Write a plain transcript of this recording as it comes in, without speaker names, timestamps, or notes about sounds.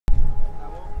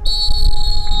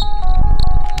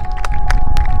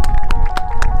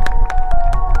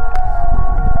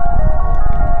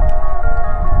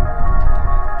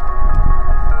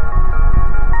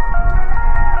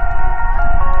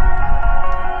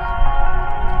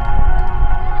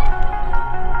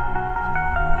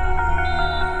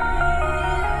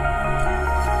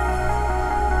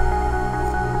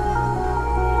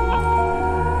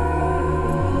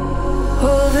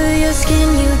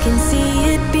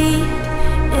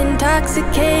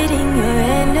intoxicating your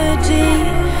energy.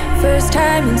 First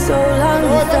time in so long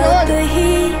we felt the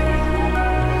heat.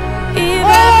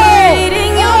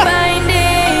 Evaporating your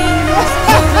bindings.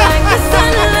 Move like the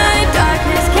sunlight,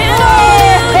 darkness can't hold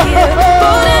you here.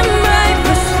 Bold and bright,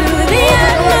 push through the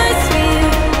atmosphere.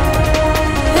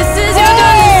 This is your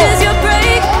dawn, this is your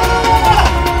break.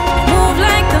 Move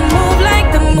like the, move like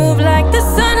the, move like the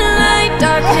sunlight,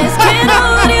 darkness can't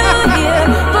hold you here.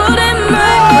 Bold and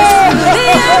bright, push through the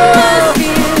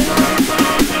atmosphere.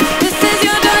 This is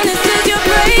your dawn, this is your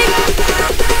break.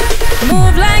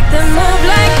 Move like the, move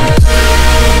like the.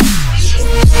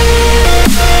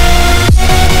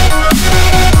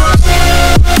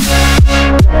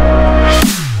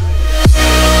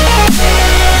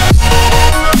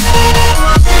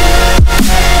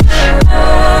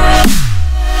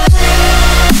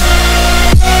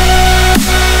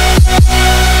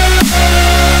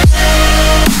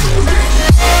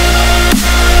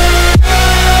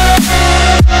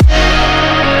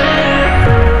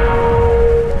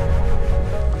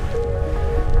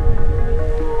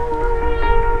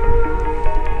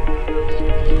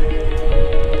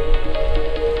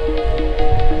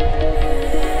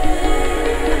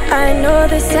 I know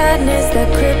the sadness that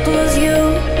cripples you.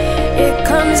 It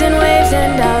comes in waves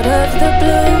and out of the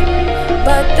blue.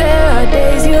 But there are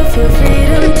days you feel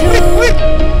freedom too.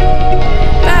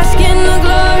 Bask in the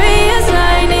glorious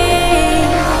lightning.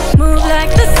 Move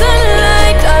like the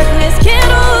sunlight, darkness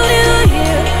can't hold you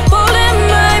here. Bold and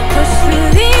bright, push through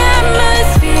the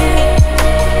atmosphere.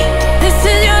 This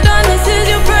is your dawn, this is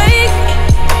your break.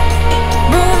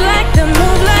 Move like the,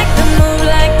 move like the, move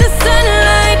like the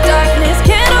sunlight, darkness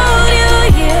can't hold you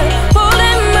here. Bold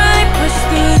and bright, push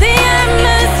through the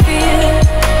atmosphere.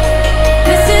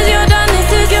 This is your dawn, this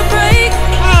is your break.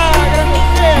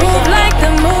 Move like the,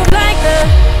 move like the,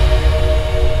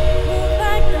 move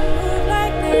like the, move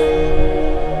like the, move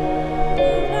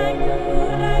like the,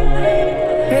 move like the.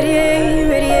 Radiate,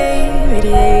 radiate,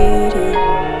 radiate.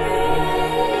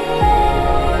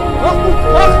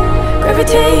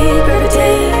 Gravitate,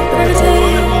 gravitate,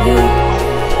 gravitate.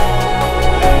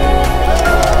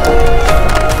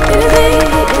 Innovate,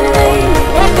 innovate,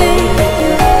 innovate.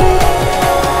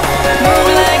 Move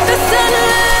like the sunlight.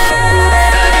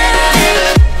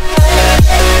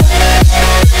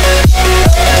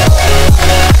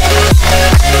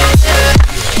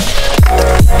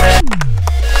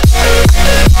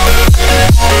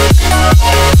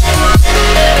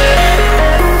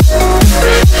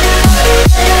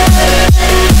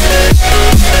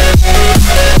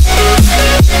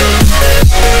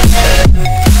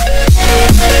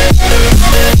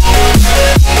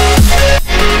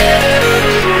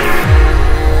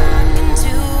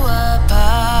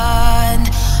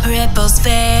 Ripples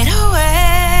fade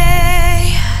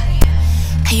away.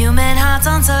 Human hearts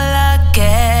aren't so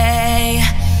lucky.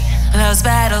 Those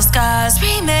battle scars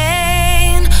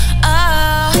remain.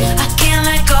 Oh, I can't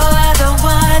let go of the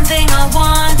one thing I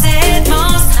wanted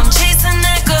most. I'm chasing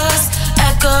echoes,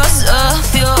 echoes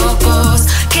of your ghost.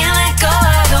 Can't let go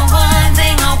of the one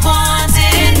thing I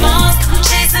wanted most. I'm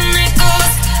chasing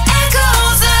echoes,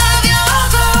 echoes of your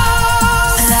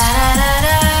ghost. La da da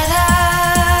da da.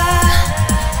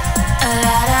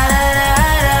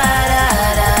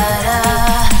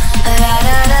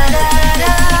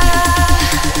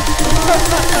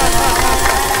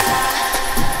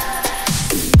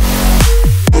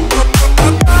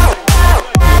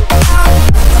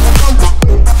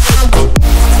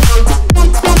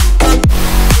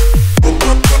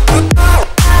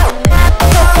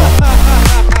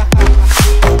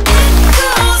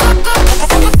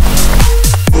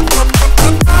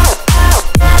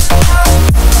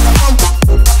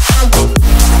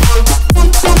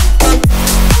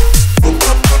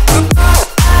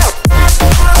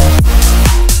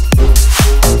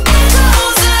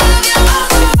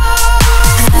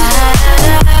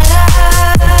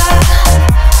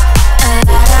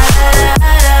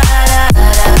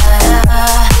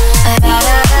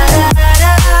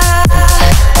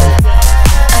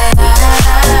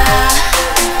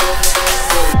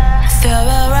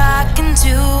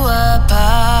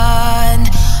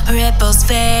 Ripples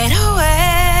fade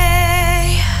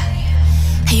away.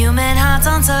 Human hearts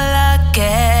aren't so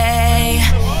lucky.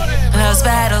 Those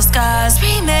battle scars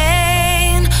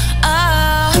remain.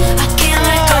 Oh, I can't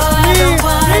let go of the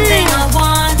one thing I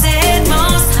wanted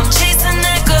most. I'm chasing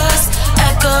echoes,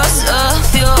 echoes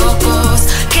of your ghost.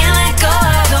 Can't let go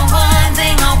of the one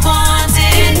thing I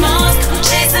wanted most. I'm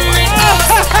chasing echoes,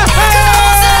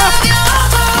 echoes of your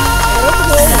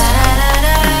ghost. La da da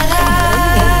da da da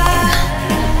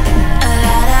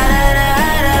da da da da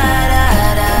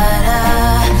da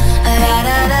da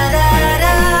da da da.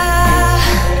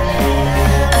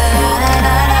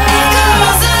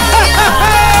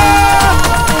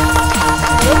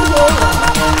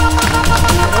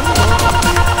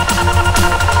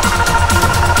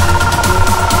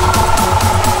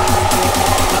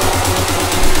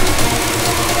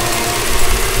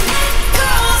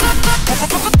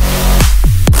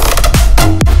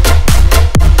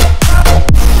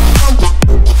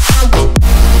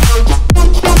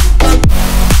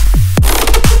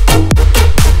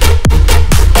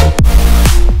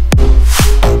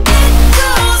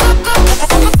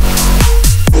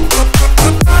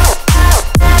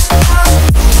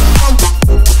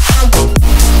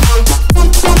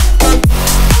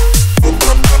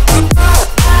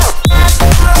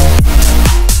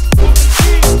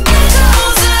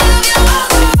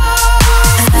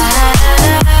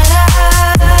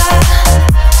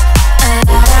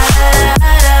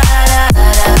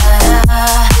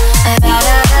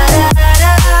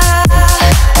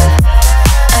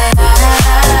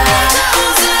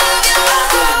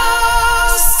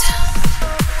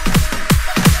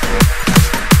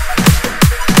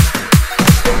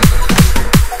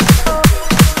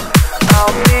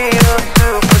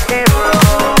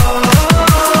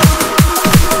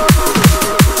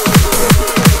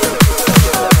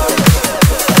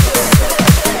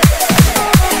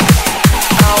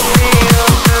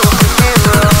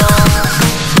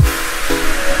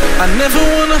 I never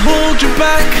wanna hold you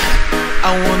back.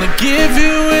 I wanna give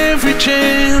you every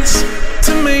chance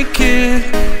to make it,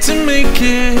 to make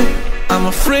it. I'm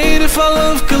afraid if our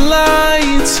love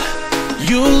collides,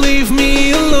 you'll leave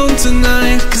me alone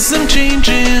tonight. 'Cause I'm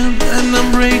changing and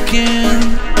I'm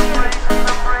breaking.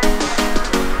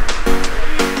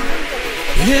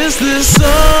 Is this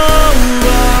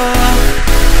over?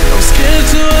 I'm scared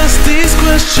to ask these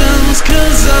questions,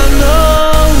 'cause I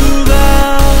know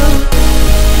that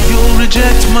you'll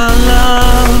reject my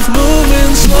love.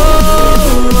 Moving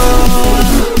slower,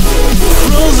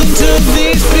 frozen to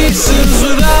these pieces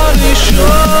without a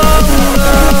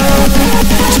shoulder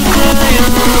to cry on.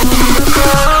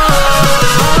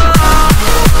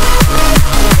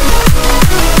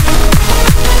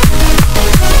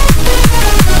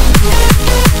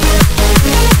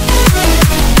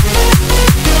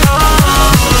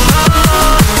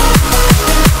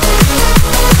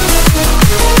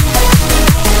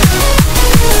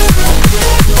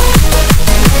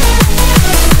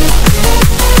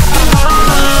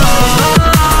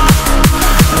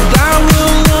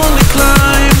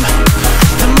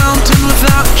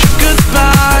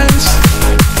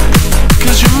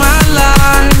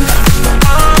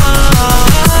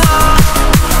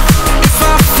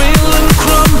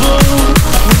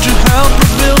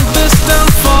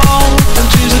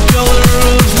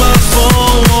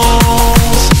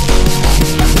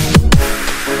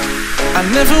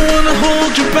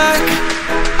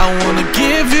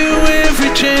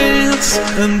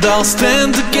 And I'll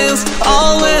stand against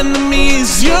all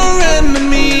enemies, your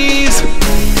enemies.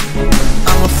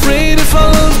 I'm afraid if our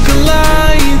love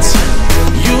collides,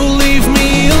 you'll leave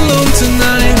me alone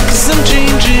tonight. 'Cause I'm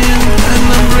changing and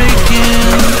I'm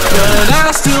breaking, but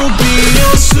I'll still be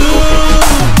your superhero.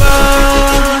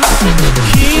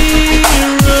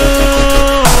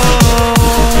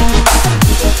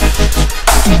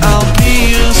 I'll be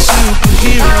your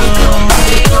superhero.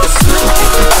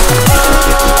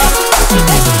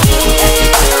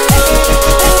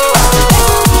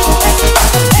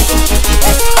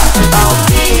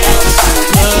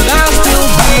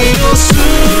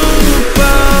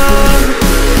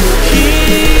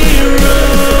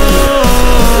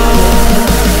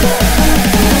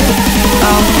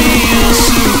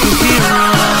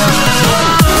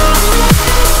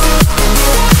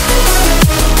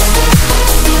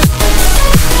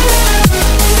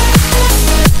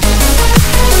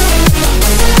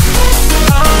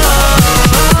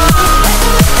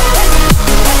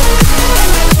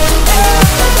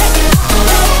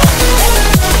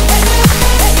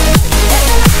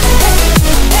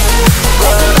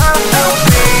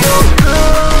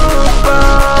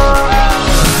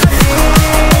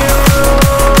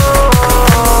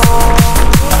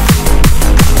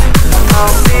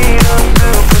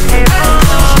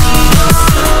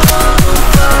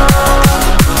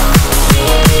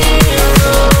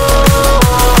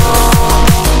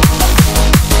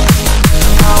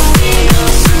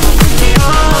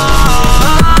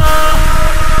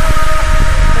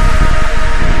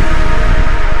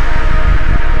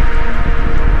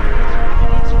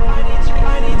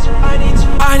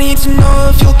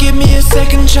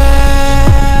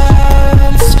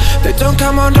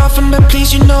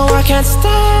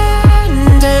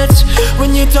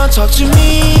 Talk to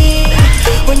me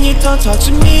when you don't talk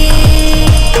to me.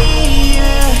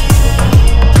 Yeah.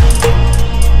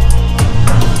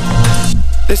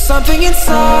 There's something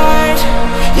inside,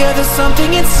 yeah, there's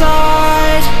something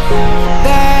inside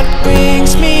that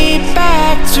brings me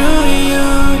back to you,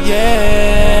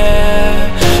 yeah.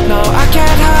 No, I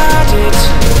can't hide it,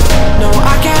 no,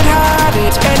 I can't hide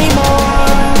it anymore.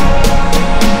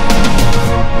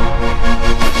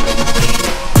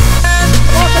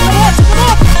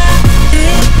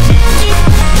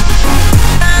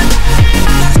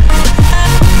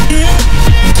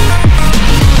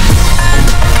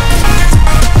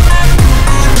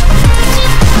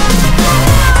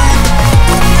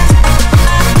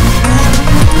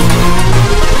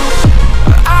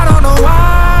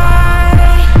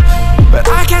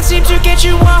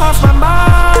 You off my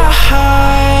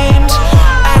mind,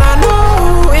 and I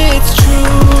know it's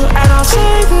true, and I'll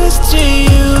say this to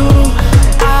you,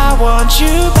 I want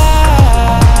you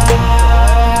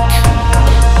back.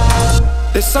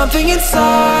 There's something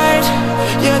inside,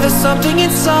 yeah, there's something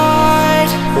inside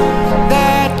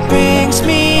that brings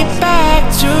me back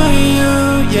to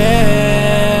you,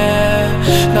 yeah.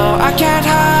 No, I can't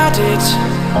hide it,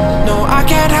 no, I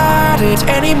can't hide it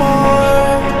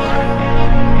anymore.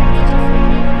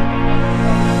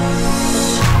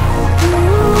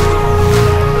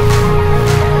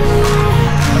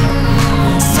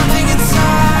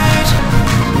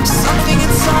 Something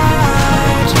inside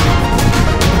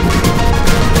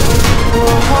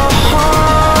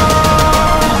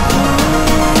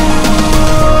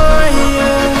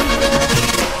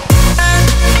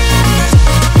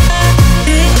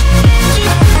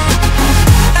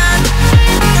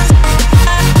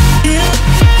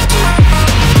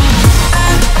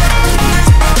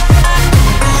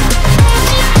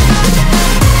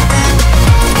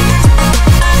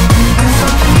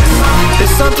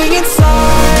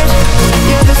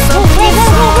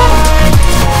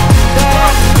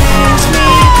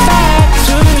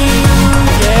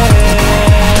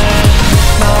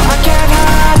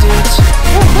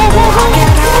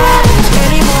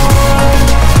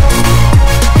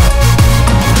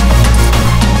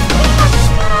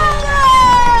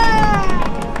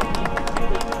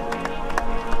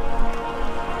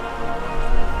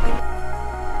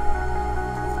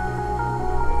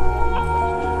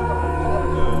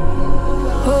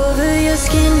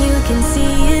skin, you can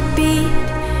see it beat,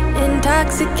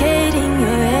 intoxicating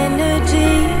your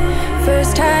energy.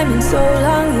 First time in so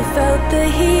long you felt the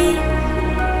heat.